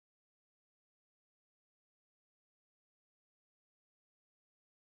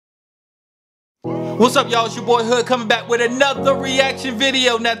What's up, y'all? It's your boy Hood coming back with another reaction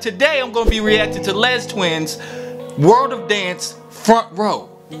video. Now today I'm going to be reacting to Les Twins' World of Dance Front Row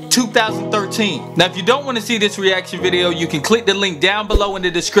 2013. Now if you don't want to see this reaction video, you can click the link down below in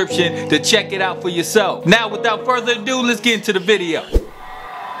the description to check it out for yourself. Now without further ado, let's get into the video.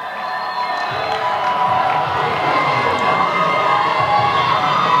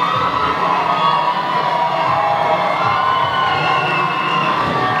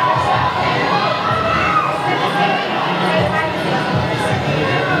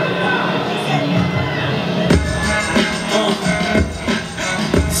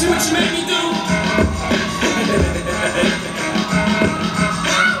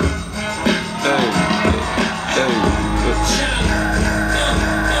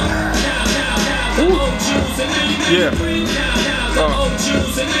 Yeah.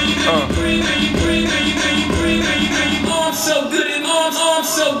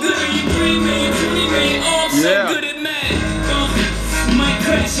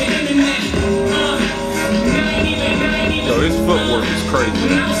 Yo, his footwork is crazy.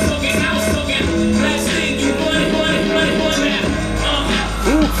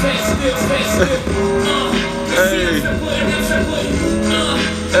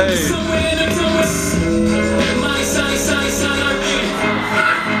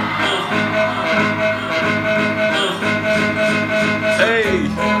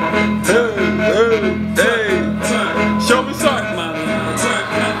 Show me something.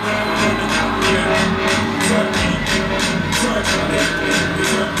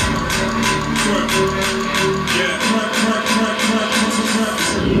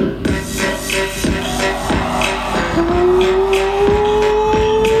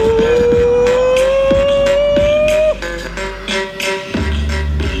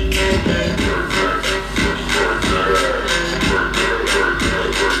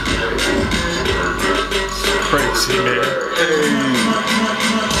 Crazy, man.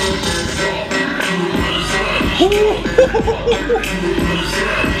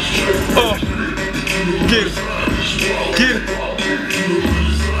 Oh, get it. Get it.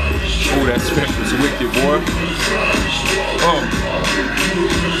 Oh, that spin was wicked, boy.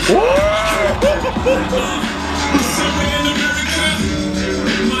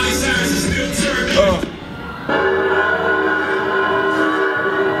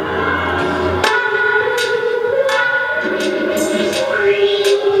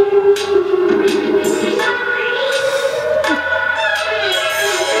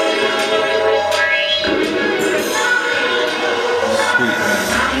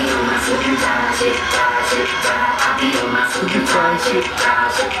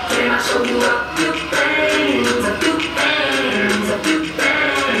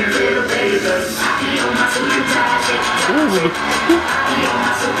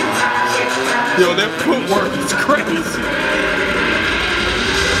 Yo, that footwork is crazy.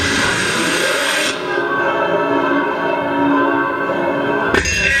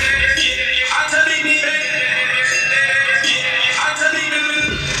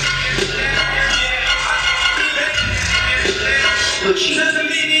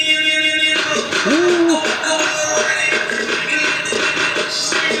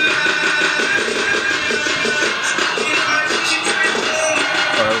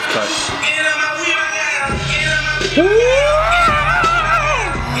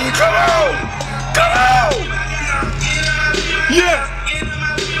 Come on! Come on! Yeah!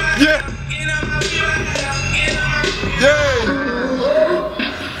 Yeah! Yeah!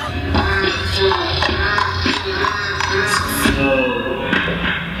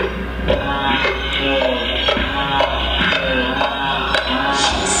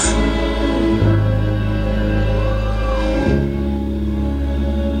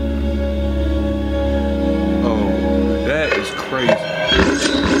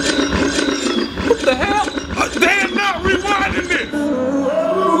 What the hell? They are not rewinding this!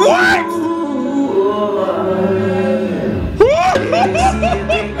 What?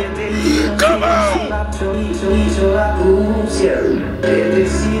 Come on!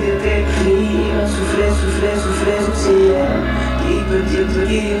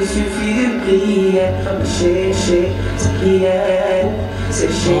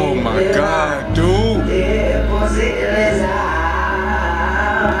 Oh my God, dude!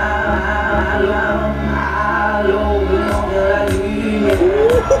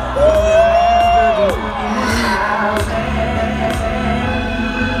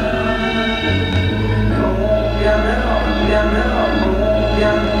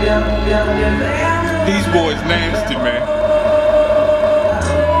 These boys nasty, man.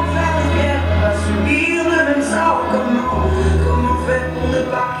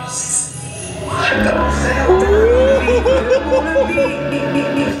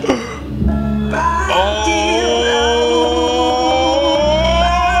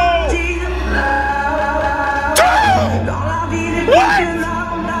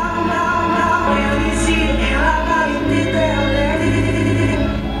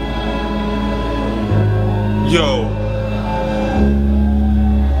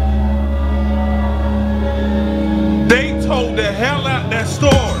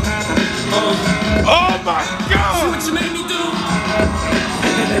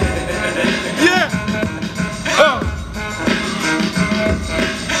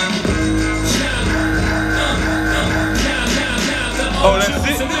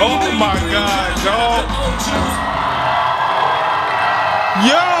 Oh my God, dog.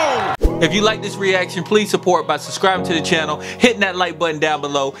 Yo! If you like this reaction, please support by subscribing to the channel, hitting that like button down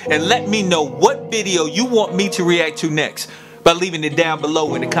below, and let me know what video you want me to react to next by leaving it down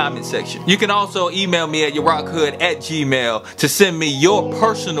below in the comment section. You can also email me at yourrockhood@gmail.com to send me your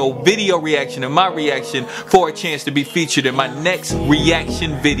personal video reaction and my reaction for a chance to be featured in my next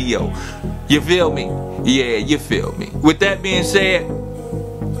reaction video. You feel me? Yeah, you feel me. With that being said,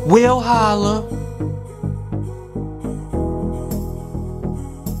 we'll holla.